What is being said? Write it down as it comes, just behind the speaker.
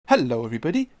Hello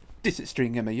everybody, this is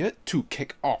String Emma here to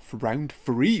kick off round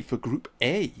 3 for Group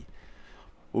A.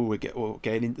 Oh, we're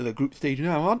getting into the group stage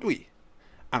now, aren't we?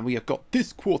 And we have got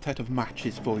this quartet of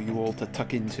matches for you all to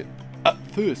tuck into. Up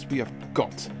first we have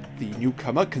got the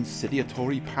newcomer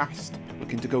Conciliatory Past,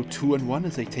 looking to go 2-1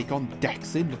 as they take on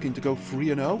Dexin, looking to go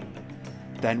 3-0.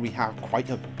 Then we have quite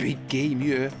a big game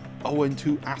here.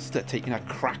 0-2 Asta taking a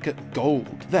crack at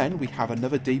gold. Then we have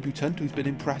another debutant who's been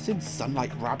impressing,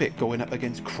 SunlightRabbit, going up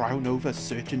against Cryonova,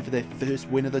 searching for their first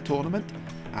win of the tournament.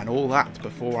 And all that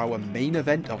before our main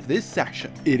event of this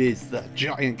session. It is the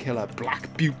giant killer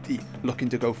BlackBeauty, looking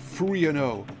to go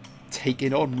 3-0,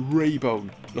 taking on RayBone,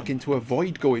 looking to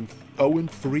avoid going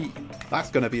 0-3.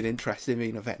 That's going to be an interesting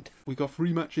main event. We got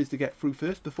 3 matches to get through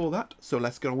first before that, so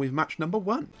let's go on with match number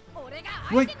 1.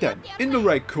 Right then, in the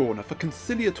red corner for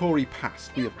Conciliatory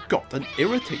Past, we have got an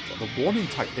Irritator, the warning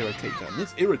type Irritator, and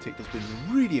this Irritator's been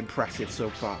really impressive so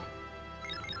far.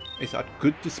 It's had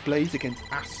good displays against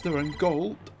Asta and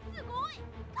Gold.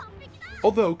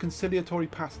 Although Conciliatory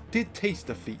Past did taste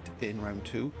defeat in round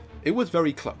 2, it was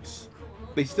very close.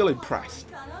 They still impressed,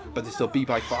 but this will be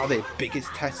by far their biggest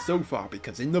test so far,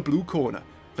 because in the blue corner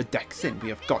for Dexin we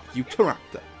have got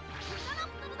Utahraptor.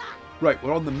 Right,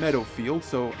 we're on the meadow field,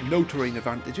 so no terrain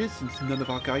advantages since none of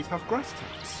our guys have grass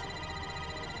types.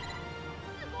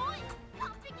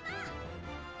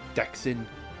 Dexin,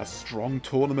 a strong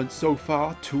tournament so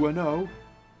far, 2-0.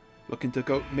 Looking to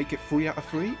go make it 3 out of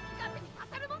 3.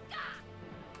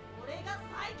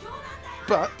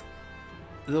 But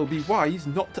they'll be wise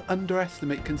not to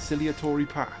underestimate Conciliatory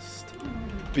Past.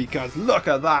 Because look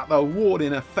at that, the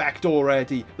warning effect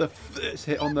already. The first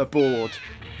hit on the board.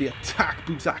 The attack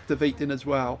boost activating as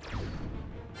well.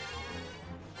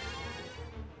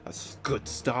 A good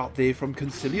start there from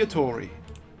Conciliatory.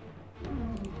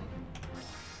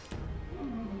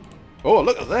 Oh,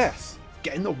 look at this.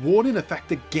 Getting the warning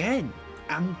effect again.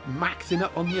 And maxing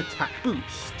up on the attack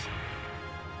boost.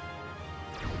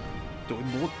 Doing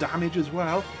more damage as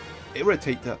well.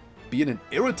 Irritator being an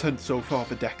irritant so far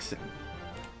for Dexin.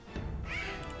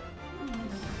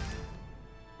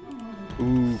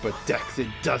 Ooh, but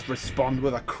Dexin does respond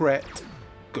with a crit.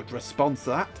 Good response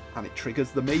that, and it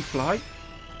triggers the Mayfly.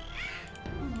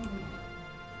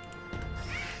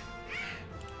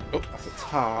 Oh, that's a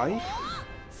tie.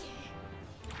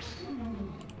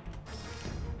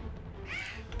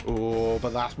 Oh,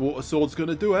 but that Water Sword's going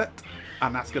to do it.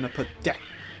 And that's going to put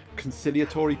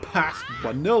Conciliatory Past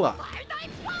 1-0 up.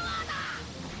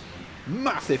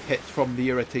 Massive hits from the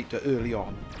Irritator early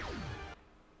on.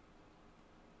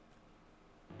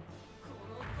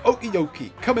 Okie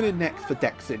dokie, coming in next for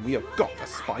Dexin, we have got a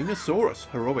Spinosaurus,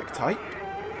 heroic type.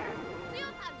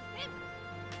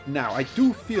 Now, I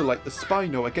do feel like the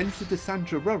Spino against the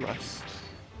Dinosaur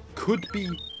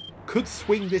could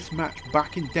swing this match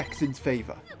back in Dexin's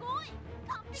favour.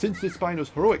 Since this Spino's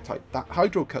heroic type, that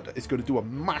Hydro Cutter is going to do a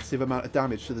massive amount of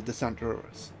damage to the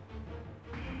Dinosaurus.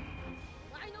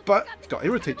 But it's got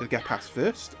Irritator to get past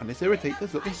first, and this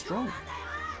Irritator's looking strong.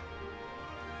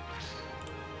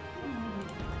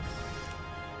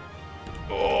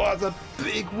 Oh, that's a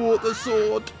big Water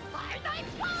Sword.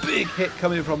 Big hit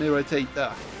coming from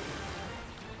Irritator.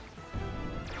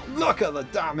 Look at the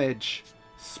damage.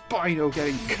 Spino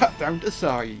getting cut down to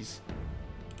size.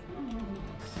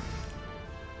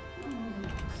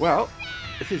 Well,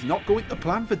 this is not going to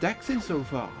plan for Dexin so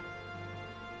far.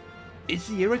 Is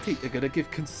the Irritator going to give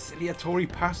Conciliatory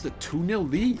Past a 2-0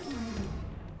 lead?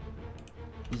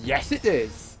 Yes, it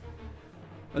is.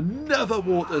 Another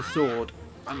Water Sword.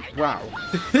 And wow,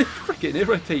 this freaking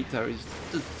Irritator is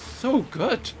just so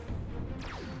good.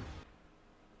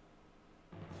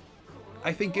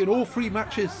 I think in all 3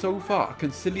 matches so far,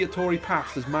 Conciliatory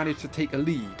Past has managed to take a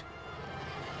lead.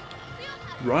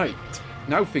 Right,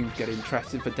 now things get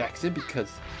interesting for Dexin,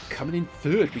 because coming in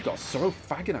third we got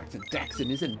Saurophagonax, and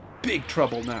Dexin is in big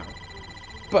trouble now.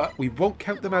 But we won't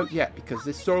count them out yet, because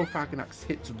this Saurophagonax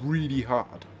hits really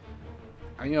hard.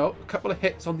 And you know, a couple of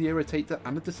hits on the Irritator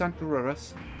and the Dinosaur,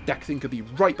 Dexin could be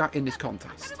right back in this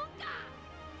contest.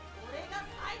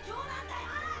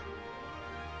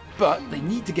 But they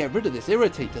need to get rid of this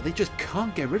Irritator, they just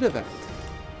can't get rid of it.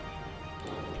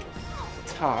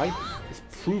 The tie is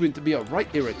proving to be a right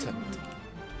irritant.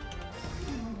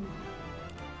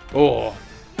 Oh,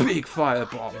 big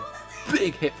firebomb.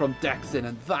 Big hit from Dexin,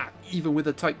 and that, even with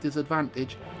a type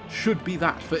disadvantage, should be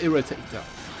that for Irritator.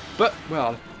 But,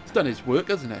 well, it's done his work,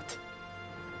 hasn't it?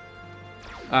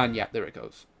 And yeah, there it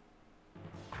goes.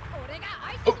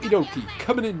 Okie dokie,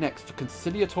 coming in next for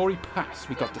Conciliatory Past,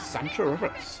 we got the Dinosaur.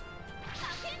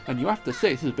 And you have to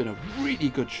say, this has been a really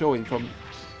good showing from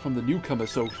the newcomer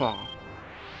so far.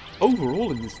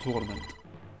 overall in this tournament.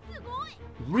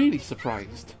 Really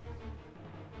surprised.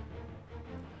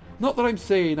 Not that I'm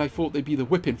saying I thought they'd be the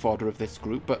whipping fodder of this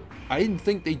group, but I didn't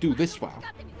think they'd do this well.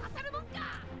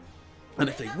 And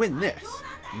if they win this,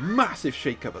 massive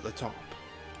shake-up at the top.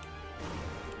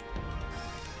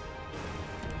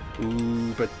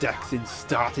 Ooh, but Dexin's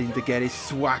starting to get his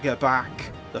swagger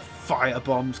back. The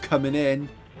firebomb's coming in.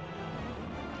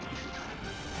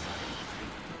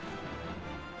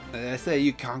 And I say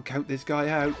you can't count this guy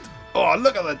out. Oh,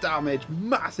 look at the damage.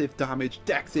 Massive damage.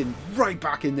 Dexin right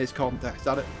back in this contest.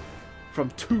 At it from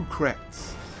 2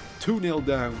 crits. 2-0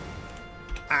 down.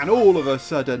 And all of a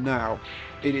sudden now,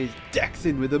 it is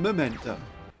Dexin with the momentum.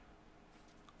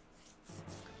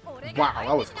 Wow,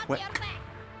 that was quick.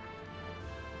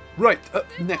 Right, up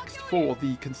next for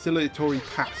the conciliatory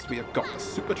pass, we have got the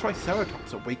Super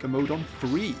Triceratops Awaken Mode on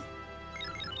 3.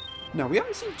 Now, we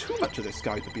haven't seen too much of this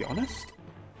guy, to be honest.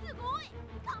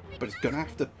 But it's going to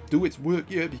have to do its work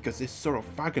here because this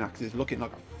Saurophaganax is looking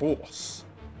like a force.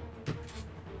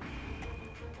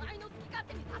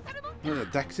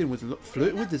 Dexin was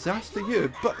flirting with disaster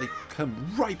here, but they come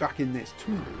right back in this.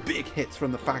 2 big hits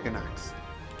from the Phaganax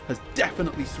has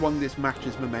definitely swung this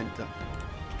match's momentum.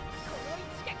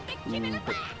 Ooh,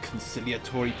 but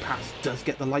conciliatory pass does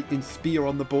get the lightning spear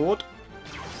on the board.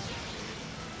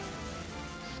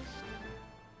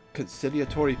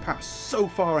 Conciliatory pass so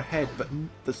far ahead, but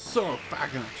the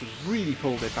Saurophaganax has really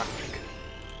pulled it back.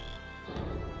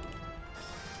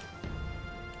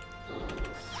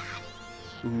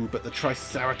 Ooh, but the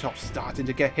Triceratops starting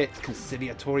to get hit.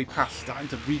 Conciliatory pass starting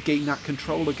to regain that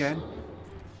control again.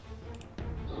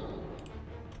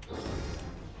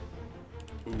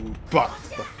 Ooh, but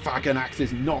the Phaganax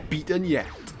is not beaten yet.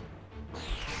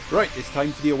 Right, it's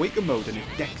time for the Awaken Mode, and if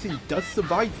Dexin does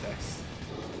survive this,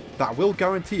 that will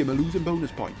guarantee him a losing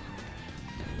bonus point.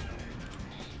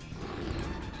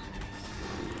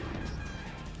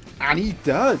 And he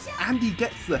does, and he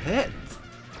gets the hit.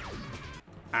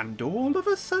 And all of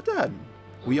a sudden,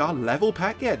 we are level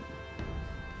packing.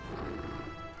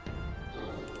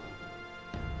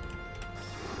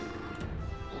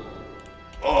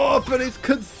 Oh, but it's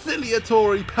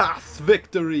conciliatory pass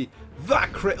victory.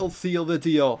 That crit will seal the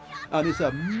deal. And it's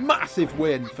a massive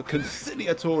win for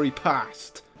conciliatory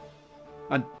pass.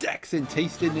 And Dexin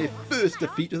tasting their first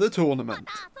defeat of the tournament.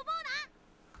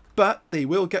 But they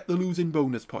will get the losing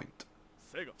bonus point.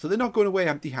 So they're not going away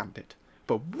empty-handed.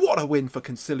 But what a win for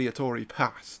conciliatory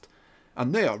pass.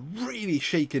 And they are really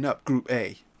shaking up Group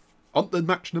A. On to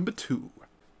match number 2.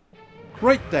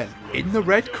 Right then, in the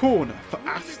red corner for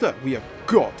Asta, we have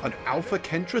got an Alpha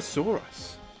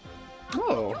Kentrosaurus.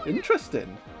 Oh,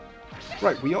 interesting.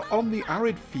 Right, we are on the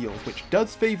arid field, which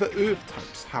does favour Earth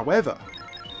types. However,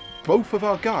 both of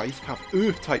our guys have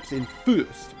Earth types in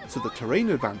first, so the terrain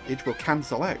advantage will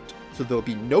cancel out. So there will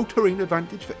be no terrain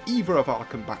advantage for either of our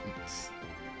combatants.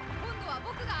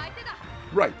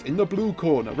 Right, in the blue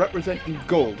corner, representing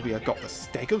gold, we have got the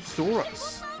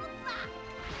Stegosaurus.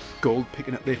 Gold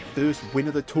picking up their first win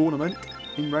of the tournament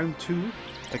in round 2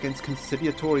 against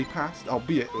conciliatory pass,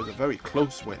 albeit it was a very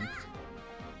close win.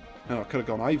 Oh, it could have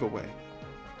gone either way.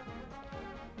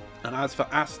 And as for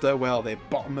Asta, well, they're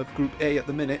bottom of Group A at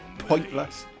the minute,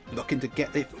 pointless, looking to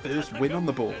get their first win on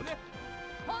the board.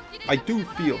 I do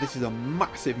feel this is a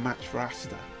massive match for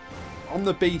Asta, on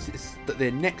the basis that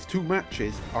their next 2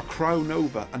 matches are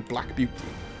Cryonova and BlackBeauty.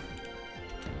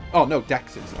 Oh no,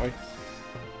 Dexin, sorry.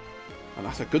 And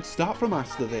that's a good start from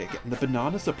Asta there, getting the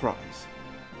banana surprise.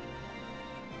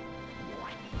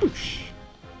 Boosh!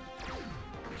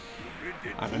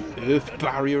 And an earth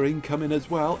barrier incoming as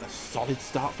well. A solid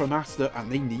start from Asta, and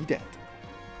they need it.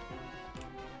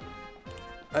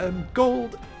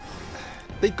 Gold,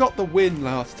 they got the win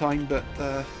last time, but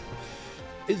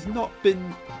it's not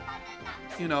been,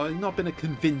 you know, it's not been a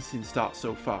convincing start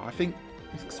so far. I think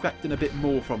he's expecting a bit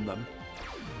more from them.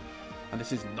 And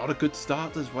this is not a good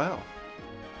start as well.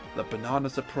 The banana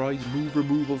surprise move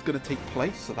removal is going to take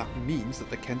place, so that means that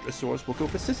the Kentrosaurus will go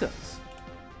for scissors.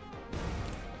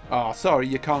 Oh, sorry,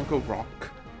 you can't go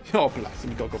rock. Oh, bless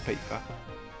him, you gotta go paper.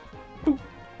 Boop.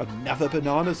 Another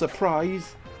banana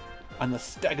surprise. And the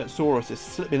Stegosaurus is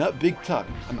slipping up big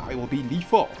time, and I will be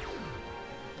lethal.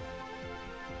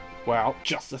 Well,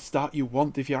 just the start you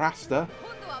want if you're Asta.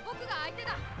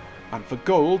 And for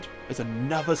gold, it's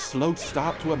another slow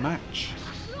start to a match.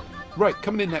 Right,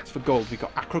 coming in next for gold, we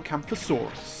got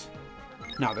Acrocanthosaurus.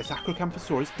 Now, this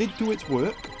Acrocanthosaurus did do its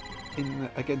work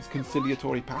against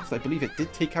conciliatory pass. I believe it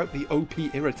did take out the OP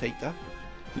Irritator.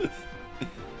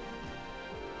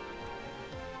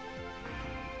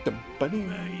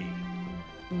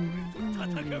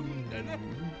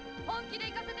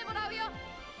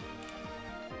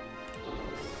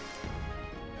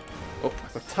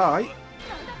 tie.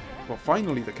 Well,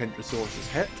 finally the Kentrosaurus is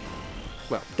hit.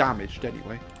 Well, damaged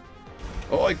anyway.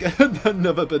 Oh, I get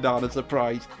another banana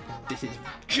surprise. This is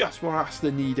just what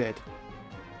Asta needed.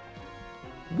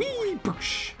 Whee!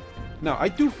 Boosh! Now, I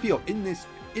do feel in this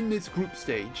group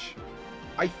stage,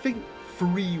 I think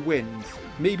 3 wins,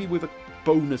 maybe with a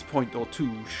bonus point or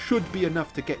 2, should be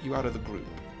enough to get you out of the group.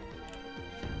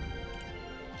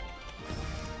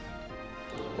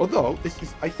 Although,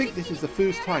 I think this is the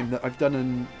first time that I've done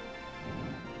an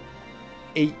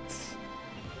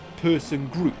 8-person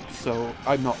group, so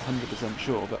I'm not 100%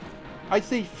 sure, but I'd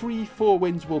say 3-4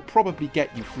 wins will probably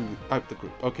get you through out the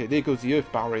group. Okay, there goes the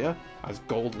Earth Barrier, as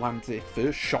Gold lands their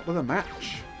first shot of the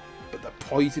match. But the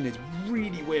poison is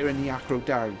really wearing the aggro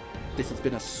down. This has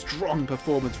been a strong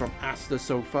performance from Asta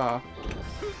so far.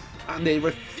 And they're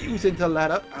refusing to let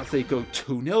up as they go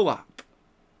 2-0 up.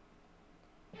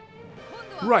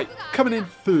 Right, coming in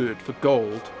third for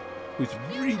Gold, who's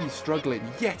really struggling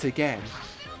yet again,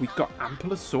 we've got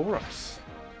Ampelosaurus.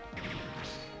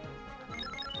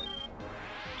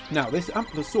 Now, this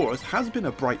Ampelosaurus has been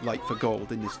a bright light for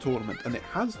Gold in this tournament, and it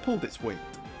has pulled its weight.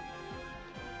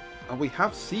 And we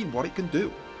have seen what it can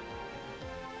do.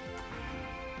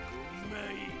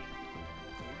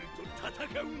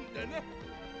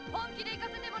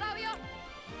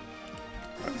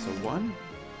 Right, so 1.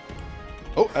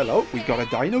 Oh, hello, we got a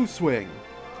Dino Swing.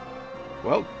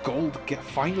 Well, Gold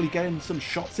finally getting some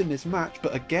shots in this match,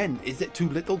 but again, is it too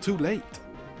little too late?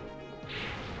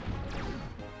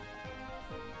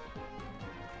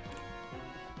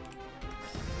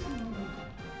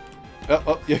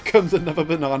 Oh, here comes another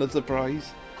banana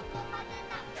surprise.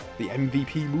 The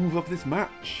MVP move of this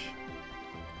match.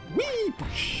 Whee!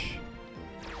 Push.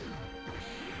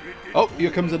 Oh,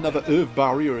 here comes another Earth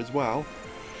Barrier as well.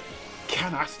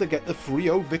 Can Asta get the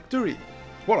 3-0 victory?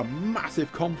 What a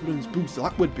massive confidence boost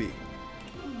that would be.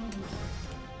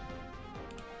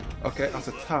 Okay, that's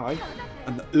a tie.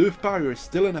 And the Earth Barrier is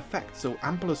still in effect, so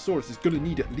Ampelosaurus is going to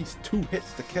need at least 2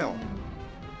 hits to kill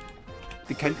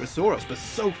the Kentrosaurus, but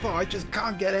so far I just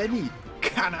can't get any.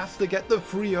 Can Asta get the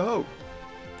 3-0?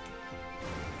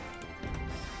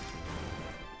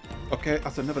 Okay,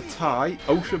 that's another tie.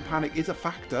 Ocean Panic is a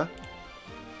factor.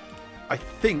 I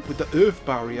think with the Earth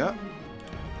Barrier...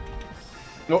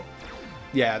 Oh,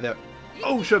 yeah, the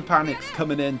Ocean Panic's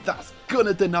coming in. That's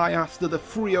gonna deny Asta the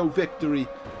 3-0 victory.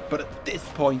 But at this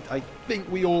point, I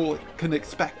think we all can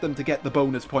expect them to get the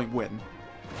bonus point win.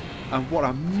 And what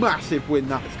a massive win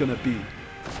that is going to be.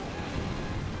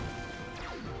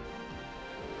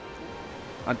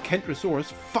 And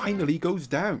Kentrosaurus finally goes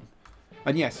down.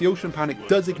 And yes, the Ocean Panic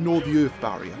does ignore the Earth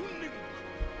Barrier.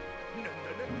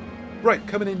 Right,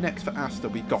 coming in next for Asta,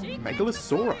 we've got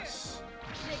Megalosaurus.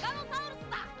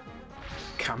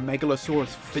 Can Megalosaurus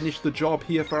finish the job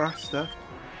here for Asta?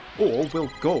 Or will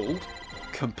Gold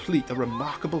complete a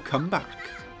remarkable comeback?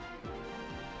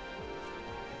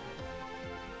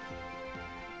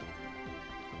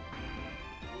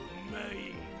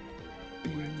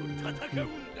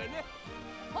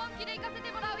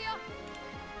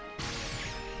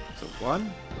 So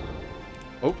 1.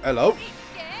 Oh, hello.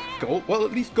 Gold. Well,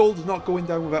 at least Gold's not going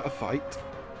down without a fight.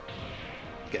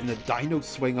 Getting the Dino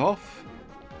Swing off,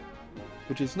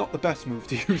 which is not the best move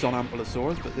to use on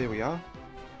Ampelosaurus, but there we are.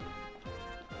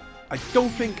 I don't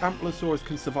think Ampelosaurus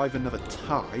can survive another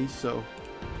tie, so...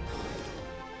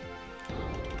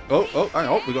 Oh, hang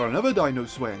on, we got another Dino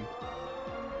Swing.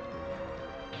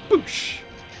 Boosh!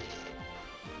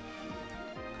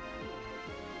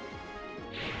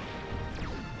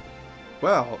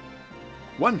 Well,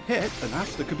 1 hit and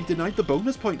Asta could be denied the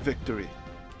bonus point victory.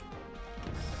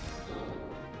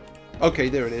 Okay,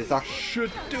 there it is. That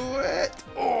should do it.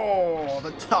 Oh, the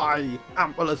tie.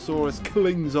 Ampelosaurus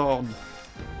clings on.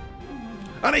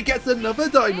 And it gets another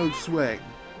Dino Swing.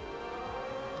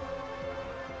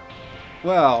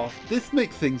 Well, this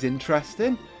makes things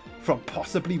interesting. From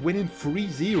possibly winning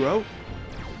 3-0,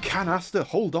 can Asta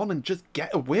hold on and just get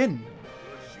a win?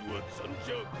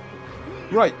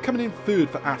 Right, coming in third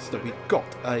for Asta, we've got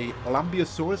a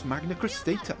Lambeosaurus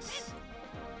Magnicrostatus.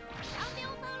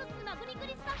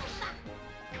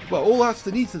 Well, all Asta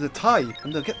needs is a tie,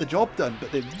 and they'll get the job done,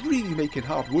 but they're really making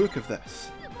hard work of this.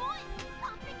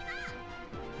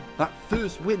 That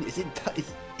first win is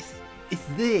it's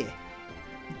there.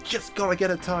 You just gotta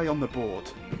get a tie on the board.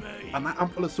 And that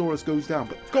Ampelosaurus goes down,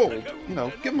 but Gold, you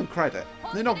know, give them credit.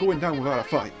 They're not going down without a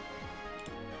fight.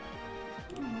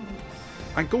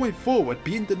 And going forward,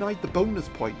 being denied the bonus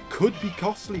point could be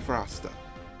costly for Asta.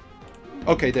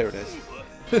 Okay, there it is.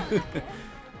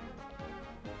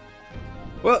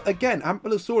 Well, again,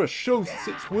 Ampelosaurus shows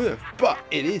its worth, but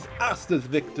it is Asta's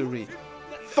victory.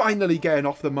 finally getting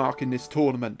off the mark in this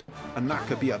tournament, and that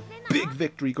could be a big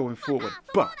victory going forward.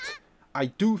 But I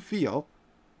do feel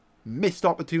missed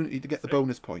opportunity to get the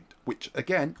bonus point, which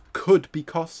again could be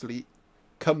costly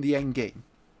come the end game.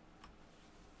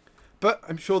 But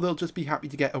I'm sure they'll just be happy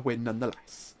to get a win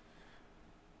nonetheless.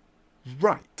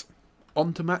 Right,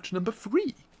 on to match number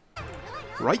 3.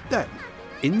 Right then,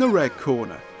 in the red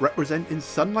corner, representing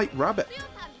SunlightRabbit,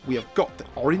 we have got the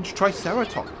orange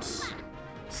Triceratops.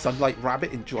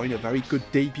 SunlightRabbit enjoying a very good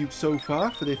debut so far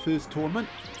for their first tournament.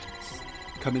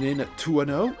 Coming in at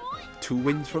 2-0, 2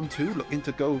 wins from 2, looking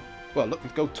to go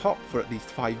top for at least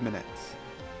 5 minutes.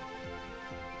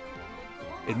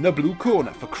 In the blue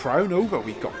corner for Cryonova,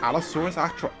 we've got Allosaurus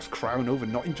Atrox. Cryonova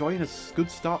not enjoying a good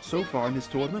start so far in this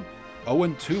tournament.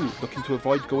 0-2, looking to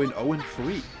avoid going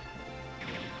 0-3.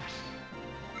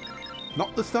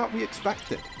 Not the start we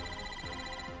expected.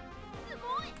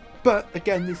 But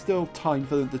again, there's still time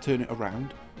for them to turn it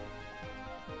around.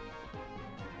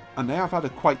 And they have had a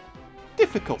quite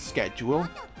difficult schedule,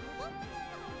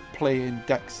 playing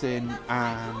Dexin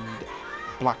and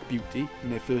BlackBeauty in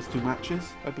their first 2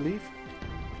 matches, I believe.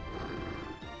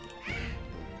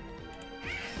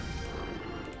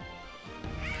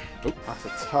 Oh, that's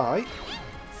a tie.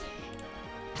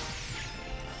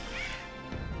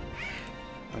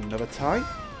 Another tie.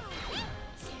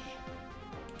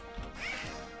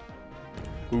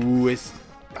 Ooh, it's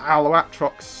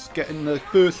Alloatrox getting the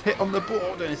first hit on the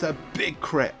board, and it's a big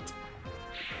crit.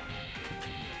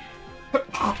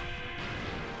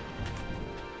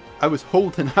 I was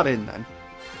holding that in then.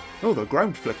 Oh, the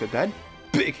ground flickered then.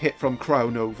 Big hit from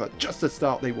Cryonova, just the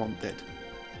start they wanted.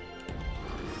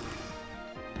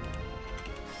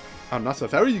 And that's a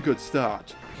very good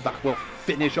start. That will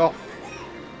finish off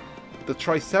the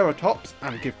Triceratops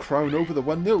and give Cryonova the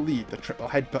 1-0 lead. The triple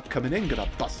headbutt coming in, gonna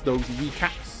bust those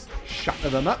kneecaps, shatter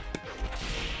them up.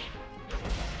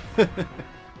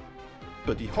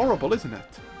 Bloody horrible, isn't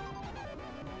it?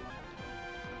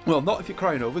 Well, not if you're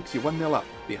Cryonova, because you're 1-0 up.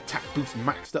 The attack boost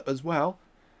maxed up as well.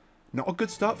 Not a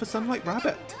good start for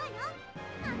SunlightRabbit.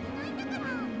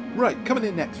 Right, coming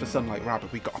in next for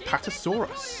SunlightRabbit, we got a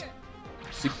Patasaurus.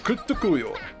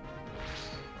 Secretokuyo.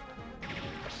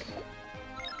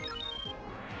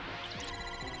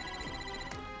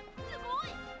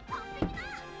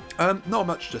 Not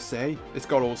much to say. It's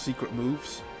got all secret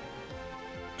moves.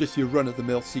 Just your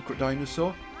run-of-the-mill secret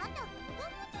dinosaur.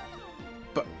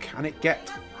 But can it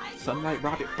get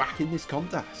SunlightRabbit back in this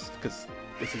contest? Because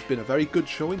this has been a very good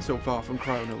showing so far from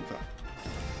Cryonova.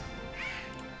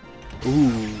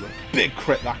 Ooh, a big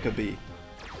crit that could be.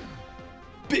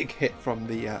 Big hit from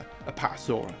the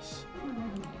Apatosaurus.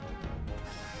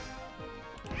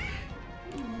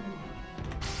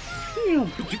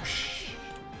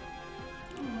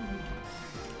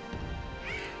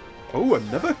 Oh,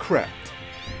 another crit.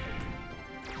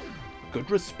 Good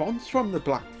response from the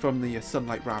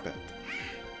SunlightRabbit.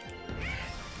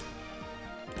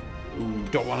 Ooh,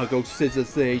 don't want to go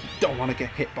scissors there. Don't want to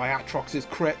get hit by Atrox's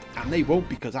crit, and they won't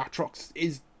because Atrox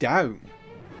is down.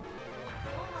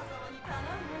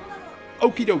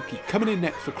 Okie dokie, coming in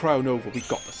next for Cryonova, we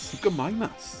got the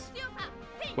Suchomimus.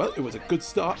 Well, it was a good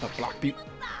start for BlackBeauty,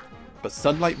 but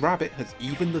SunlightRabbit has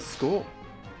evened the score.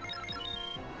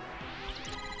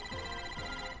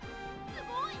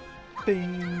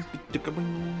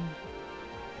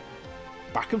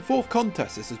 Back and forth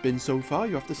contest this has been so far,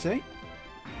 you have to say.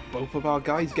 Both of our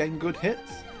guys getting good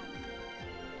hits.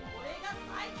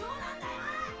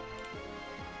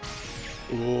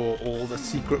 Oh, all the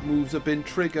secret moves have been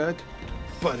triggered.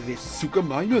 But it is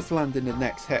Suchomimus landing the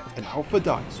next hit. An Alpha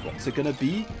Dice. What's it going to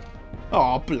be?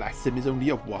 Oh, bless him. It's only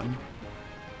a 1.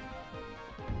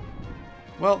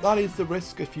 Well, that is the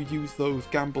risk if you use those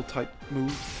gamble type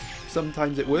moves.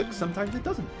 Sometimes it works, sometimes it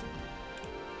doesn't.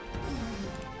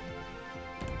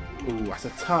 Ooh, that's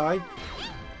a tie.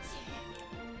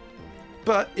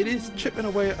 But it is chipping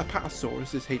away at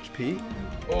Apatosaurus' HP.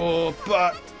 Oh,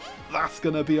 but that's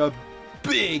going to be a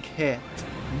big hit.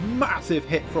 Massive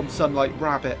hit from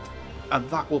SunlightRabbit. And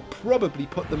that will probably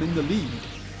put them in the lead.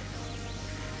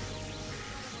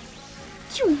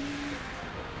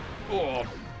 Oh,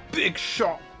 big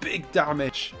shot, big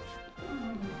damage.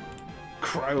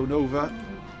 Cryonova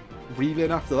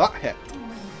reeling after that hit.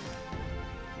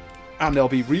 And they'll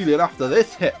be reeling after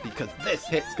this hit because this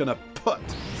hit's going to put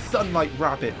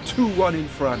SunlightRabbit 2-1 in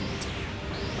front.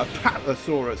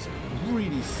 Apatosaurus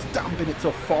really stamping its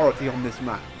authority on this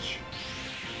match.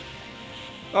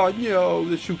 Oh no,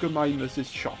 the Suchomimus is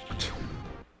shocked.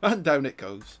 And down it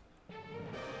goes.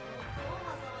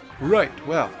 Right,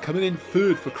 well, coming in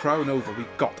third for Cryonova,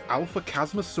 we've got Alpha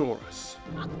Chasmosaurus.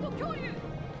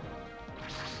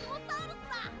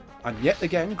 And yet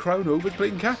again, Cryonova's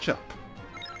playing catch up.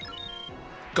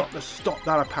 Got to stop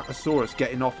that Apatosaurus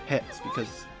getting off hits,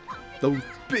 because those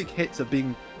big hits have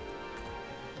been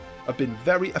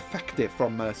very effective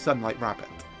from SunlightRabbit.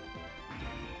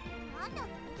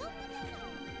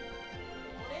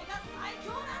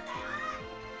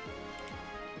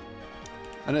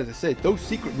 And as I said, those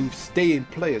secret moves stay in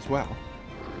play as well.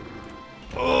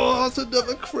 Oh, that's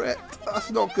another crit.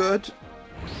 That's not good.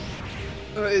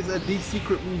 These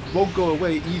secret moves won't go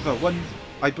away either.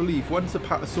 I believe once the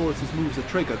Apatosaurus' moves are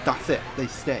triggered, that's it. They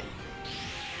stay.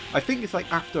 I think it's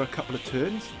like after a couple of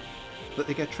turns that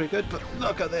they get triggered. But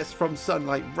look at this from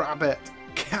SunlightRabbit.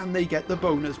 Can they get the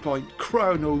bonus point?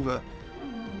 Cryonova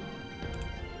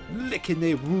licking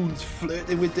their wounds,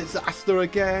 flirting with disaster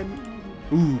again.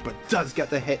 Ooh, but does get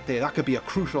the hit there. That could be a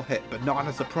crucial hit.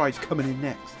 Banana Surprise coming in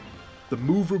next. The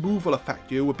move removal effect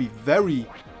here would be very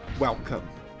welcome.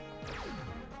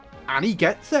 And he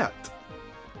gets it.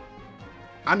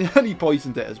 And he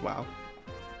poisoned it as well.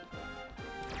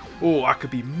 Oh, that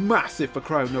could be massive for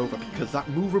Cryonova, because that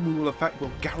move removal effect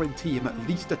will guarantee him at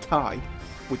least a tie,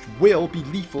 which will be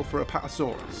lethal for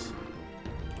Apatosaurus.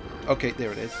 Okay,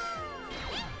 there it is.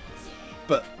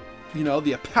 But, you know,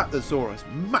 the Apatosaurus,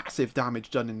 massive damage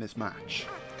done in this match.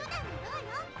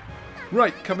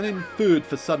 Right, coming in third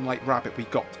for SunlightRabbit, we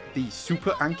got the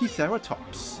Super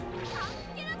Anchiceratops.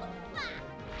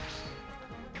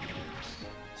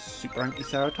 Super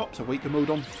Anchiceratops, Awaken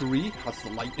Mode on 3, has the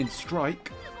Lightning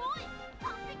Strike.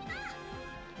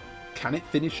 Can it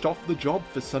finish off the job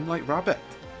for SunlightRabbit?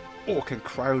 Or can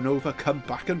Cryonova come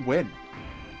back and win?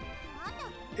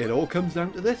 It all comes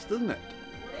down to this, doesn't it?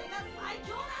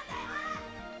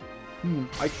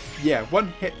 Yeah, one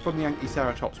hit from the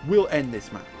Anchiceratops will end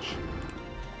this match.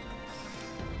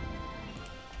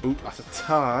 Ooh, that's a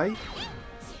tie.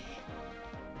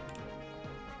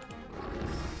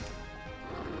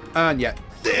 And yeah,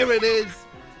 there it is!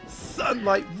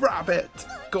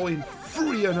 SunlightRabbit going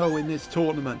 3-0 in this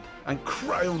tournament, and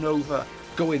Cryonova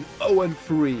going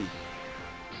 0-3.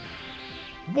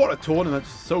 What a tournament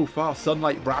so far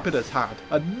SunlightRabbit has had.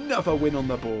 Another win on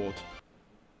the board.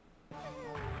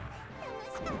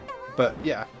 But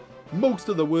yeah, most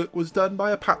of the work was done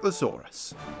by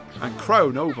Apatosaurus. And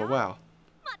Cryonova, well,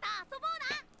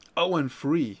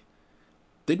 0-3.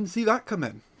 Didn't see that come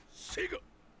in.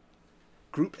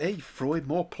 Group A throwing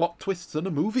more plot twists than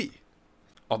a movie.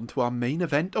 On to our main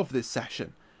event of this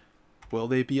session. Will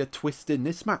there be a twist in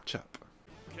this matchup?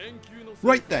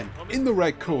 Right then, in the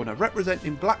red corner,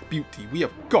 representing BlackBeauty, we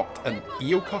have got an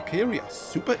Eocarcharia,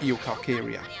 Super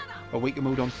Eocarcharia. Awaken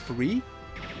Mode on 3.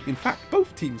 In fact,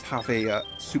 both teams have a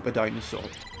Super Dinosaur.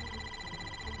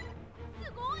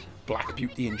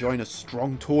 BlackBeauty enjoying a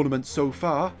strong tournament so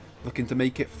far, looking to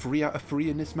make it 3 out of 3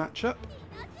 in this matchup.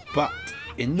 But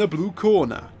in the blue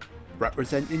corner,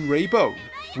 representing RayBone,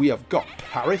 we have got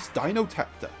Paris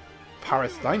Dinotector.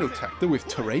 Paris Dinotector with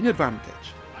terrain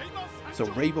advantage. So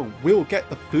RayBone will get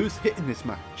the first hit in this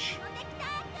match.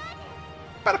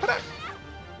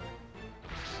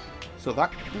 So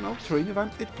that, you know, terrain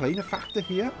advantage playing a factor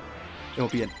here. It'll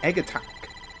be an egg attack.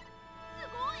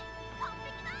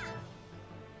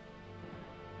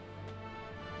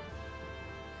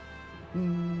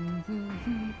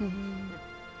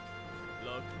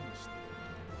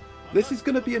 This is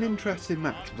going to be an interesting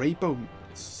match. RayBone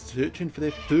searching for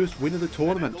their first win of the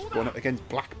tournament, going up against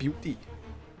BlackBeauty.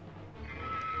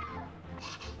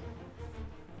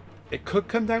 It could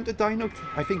come down to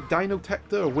I think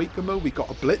Dinotector, Awaken Mode. We got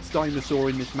a Blitz Dinosaur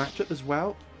in this matchup as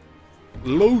well.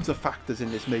 Loads of factors in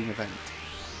this main event.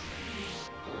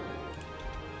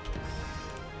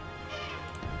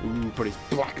 Ooh, but it's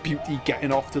BlackBeauty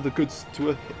getting off to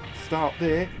a start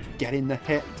there. Getting the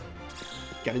hit.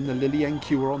 Getting the Lily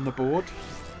Cure on the board.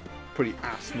 Pretty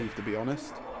ass move, to be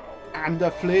honest. And a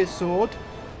Flare Sword.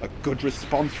 A good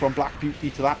response from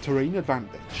BlackBeauty to that terrain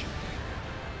advantage.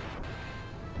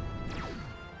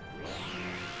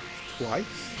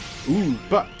 Twice. Ooh,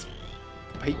 but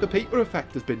the paper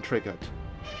effect has been triggered.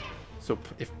 So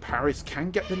if Paris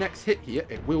can get the next hit here,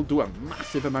 it will do a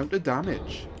massive amount of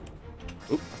damage.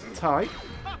 Oh, that's a tie.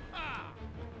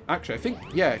 Actually,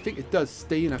 I think it does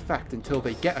stay in effect until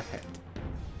they get a hit.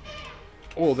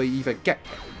 Or they even get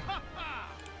hit.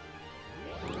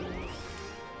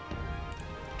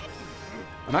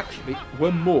 And actually,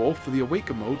 one more for the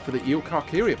Awaken Mode for the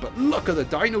Eocarcharia. But look at the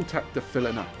Dinotector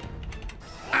filling up.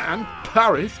 And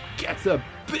Paris gets a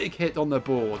big hit on the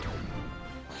board.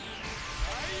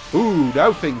 Ooh,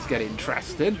 now things get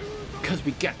interesting. Because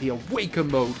we get the Awaken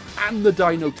Mode and the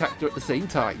Dinotector at the same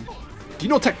time.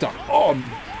 Dinotector on!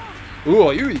 Ooh,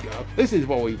 here we go. This is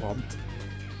what we want.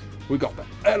 We got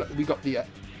the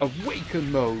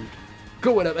Awaken mode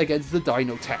going up against the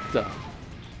Dinotector.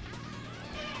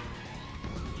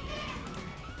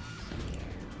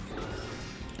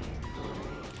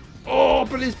 Oh,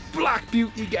 but it's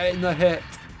BlackBeauty getting the hit.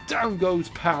 Down goes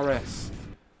Paris.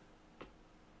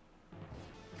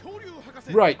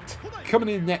 Right, coming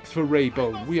in next for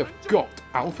RayBone, we have got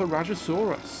Alpha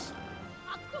Rajasaurus.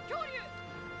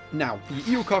 Now, the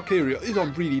Eocarcharia is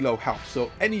on really low health,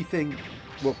 so any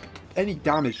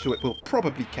damage to it will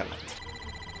probably kill it.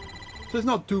 So it's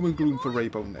not doom and gloom for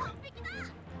RayBone there.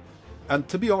 And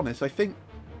to be honest, I think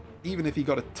even if he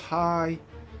got a tie,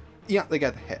 he had to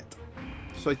get a hit.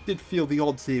 So I did feel the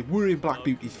odds here were in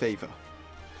BlackBeauty's favour.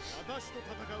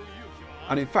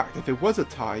 And in fact, if it was a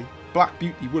tie,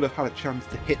 BlackBeauty would have had a chance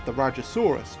to hit the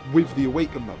Rajasaurus with the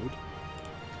Awaken mode.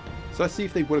 So let's see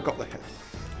if they would have got the hit.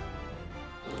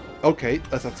 Okay,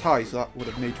 there's a tie, so that would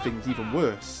have made things even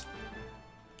worse.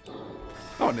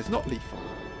 Oh, and it's not lethal.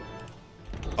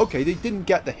 Okay, they didn't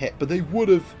get the hit, but they would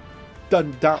have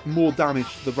done more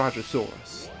damage to the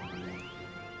Rajasaurus.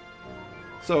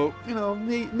 So, you know,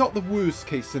 not the worst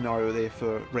case scenario there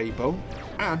for RayBone.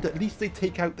 And at least they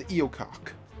take out the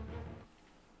Eocarch.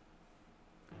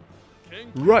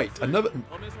 Right,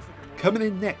 coming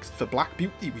in next for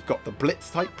BlackBeauty, we've got the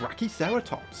Blitz-type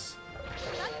Brachyceratops.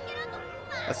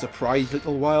 A surprise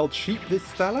little wild sheep, this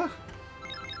fella.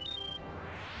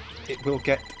 It will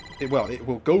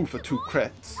go for 2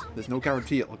 crits. There's no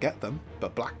guarantee it'll get them,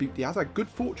 but BlackBeauty has had good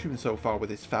fortune so far with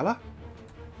this fella.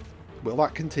 Will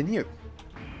that continue?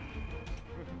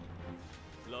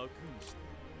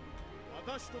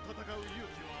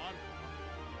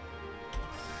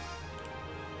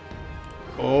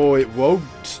 Oh, it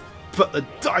won't. But the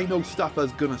Dino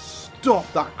Stuffer's gonna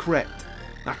stop that crit.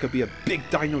 That could be a big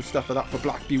Dino Stuffer, that for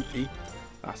BlackBeauty.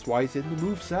 That's why it's in the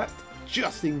moveset,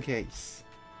 just in case.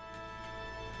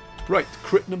 Right,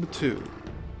 crit number 2.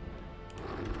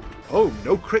 Oh,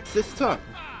 no crits this time.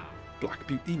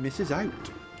 BlackBeauty misses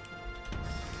out.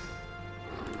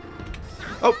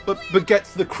 Oh, but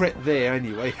gets the crit there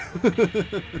anyway.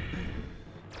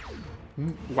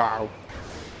 Wow.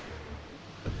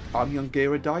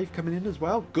 Armyongera dive coming in as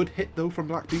well. Good hit though from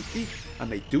BlackBeauty,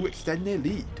 and they do extend their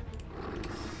lead.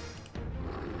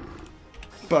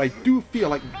 But I do feel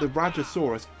like the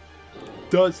Rajasaurus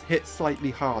does hit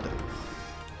slightly harder.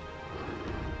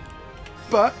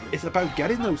 But it's about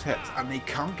getting those hits, and they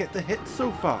can't get the hits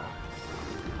so far.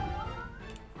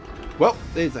 Well,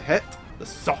 there's a hit. The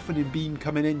softening beam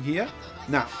coming in here.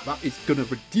 Now, that is going to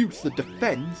reduce the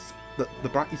defense that the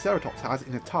Brachyceratops has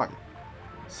in a tie.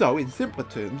 So, in simpler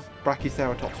terms,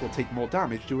 Brachyceratops will take more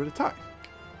damage during a tie.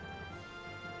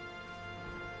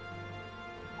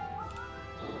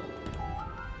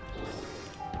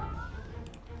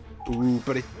 Ooh,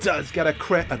 but it does get a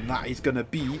crit, and that is going to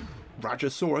be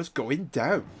Rajasaurus going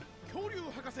down.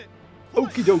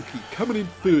 Okie dokie, coming in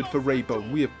third for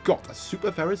RayBone, we have got a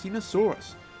Super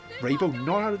Verisinosaurus. RayBone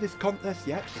not out of this contest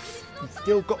yet, he's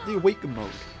still got the Awaken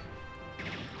mode.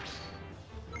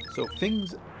 So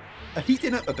things are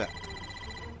heating up a bit.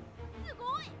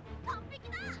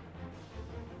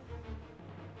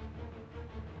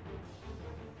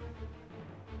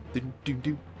 Dun, dun,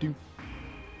 dun, dun.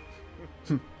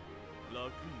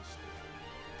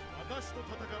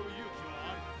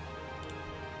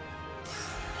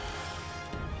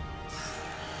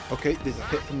 Okay, there's a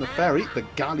hit from the fairy. The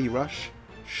Galley Rush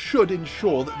should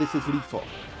ensure that this is lethal.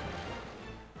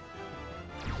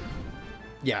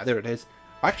 Yeah, there it is.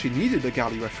 I actually needed a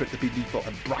Galley Rush for it to be lethal,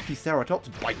 and Brachyceratops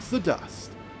bites the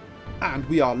dust. And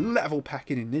we are level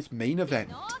packing in this main event.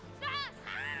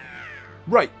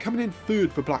 Right, coming in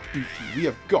third for BlackBeauty, we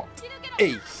have got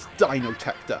Ace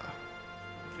Dinotector.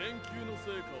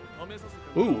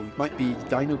 Ooh, it might be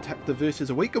Dinotector versus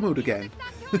Awaken mode again.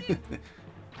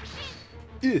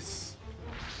 Yes.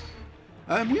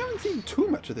 We haven't seen too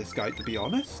much of this guy, to be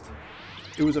honest.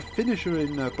 It was a finisher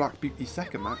in BlackBeauty's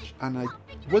second match, and I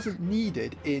wasn't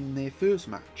needed in their first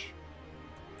match.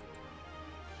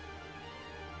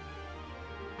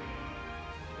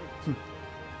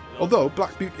 Although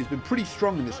BlackBeauty has been pretty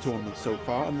strong in this tournament so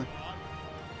far, and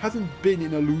hasn't been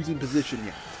in a losing position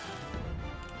yet.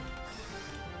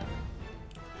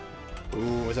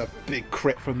 Ooh, there's a big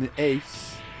crit from the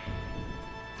Ace.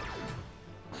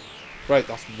 Right,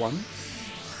 that's once.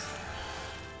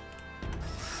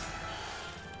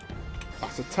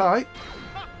 That's a tie.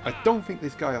 I don't think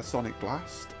this guy has Sonic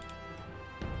Blast.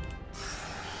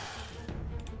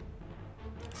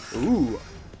 Ooh.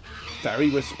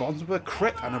 Very responsible, a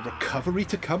crit and a recovery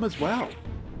to come as well.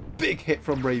 Big hit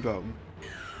from RayBone.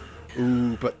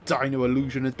 Ooh, but Dino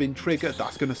Illusion has been triggered.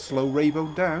 That's going to slow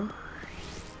RayBone down.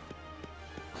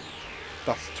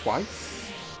 That's twice.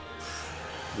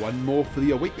 One more for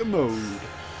the Awaken mode.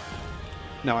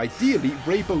 Now, ideally,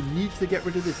 RayBone needs to get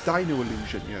rid of this Dino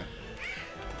Illusion here.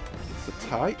 It's a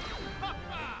tie.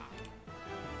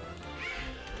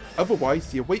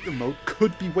 Otherwise, the Awaken mode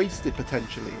could be wasted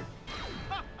potentially.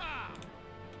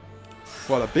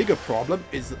 Well, a bigger problem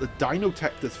is that the Dino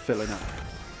Tector's filling up.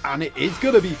 And it is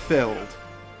going to be filled.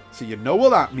 So you know what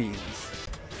that means.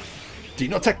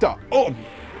 Dino Tector on!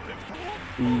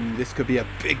 Ooh, this could be a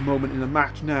big moment in the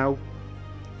match now.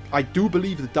 I do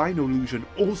believe the Dino Illusion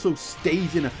also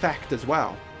stays in effect as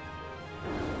well.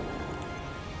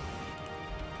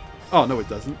 Oh, no it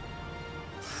doesn't.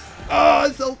 Oh,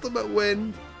 it's Ultimate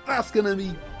Wind! That's going to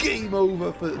be game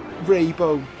over for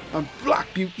RayBone. And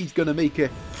BlackBeauty's going to make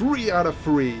it 3 out of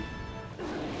 3.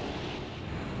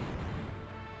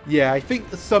 Yeah, I think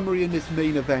the summary in this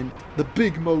main event, the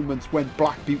big moments went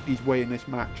BlackBeauty's way in this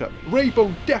matchup.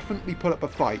 RayBone definitely put up a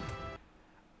fight.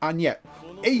 And yet,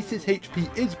 Ace's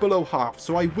HP is below half,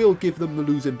 so I will give them the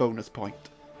losing bonus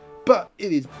point. But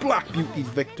it is BlackBeauty's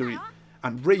victory,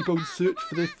 and RayBone's search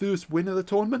for their first win of the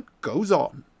tournament goes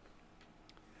on.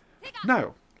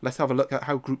 Now, let's have a look at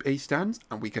how Group A stands,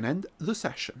 and we can end the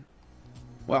session.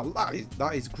 Well,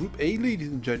 that is Group A, ladies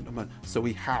and gentlemen. So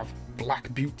we have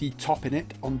BlackBeauty topping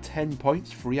it on 10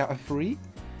 points, 3 out of 3.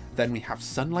 Then we have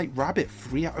SunlightRabbit,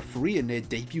 3 out of 3 in their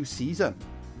debut season.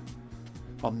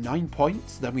 On 9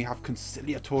 points, then we have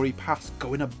Conciliatory Pass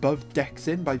going above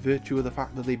Dexin by virtue of the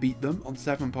fact that they beat them on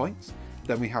 7 points.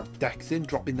 Then we have Dexin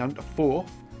dropping down to 4th.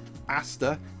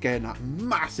 Asta getting that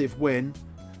massive win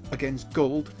against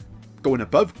Gold, going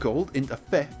above Gold into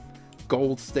 5th.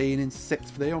 Gold staying in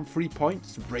 6th there on 3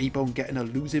 points. RayBone getting a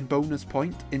losing bonus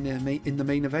point in the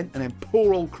main event. And then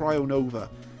poor old Cryonova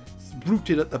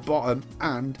rooted at the bottom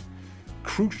and,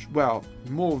 well,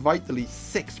 more vitally,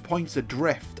 6 points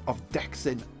adrift of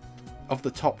Dexin of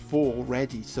the top 4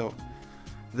 already. So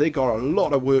they got a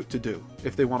lot of work to do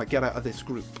if they want to get out of this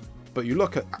group. But you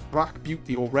look at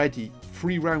BlackBeauty already,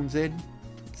 3 rounds in,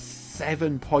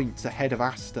 7 points ahead of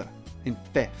Asta in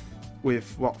 5th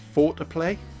with, what, 4 to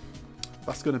play?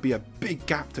 That's going to be a big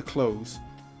gap to close.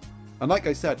 And like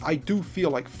I said, I do feel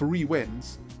like 3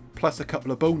 wins plus a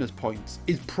couple of bonus points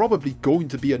is probably going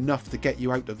to be enough to get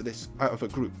you out of a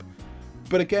group.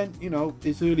 But again, you know,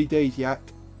 it's early days yet.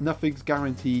 Nothing's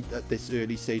guaranteed at this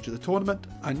early stage of the tournament.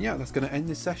 And yeah, that's going to end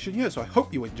this session here. So I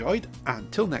hope you enjoyed. And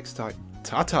until next time,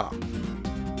 ta-ta.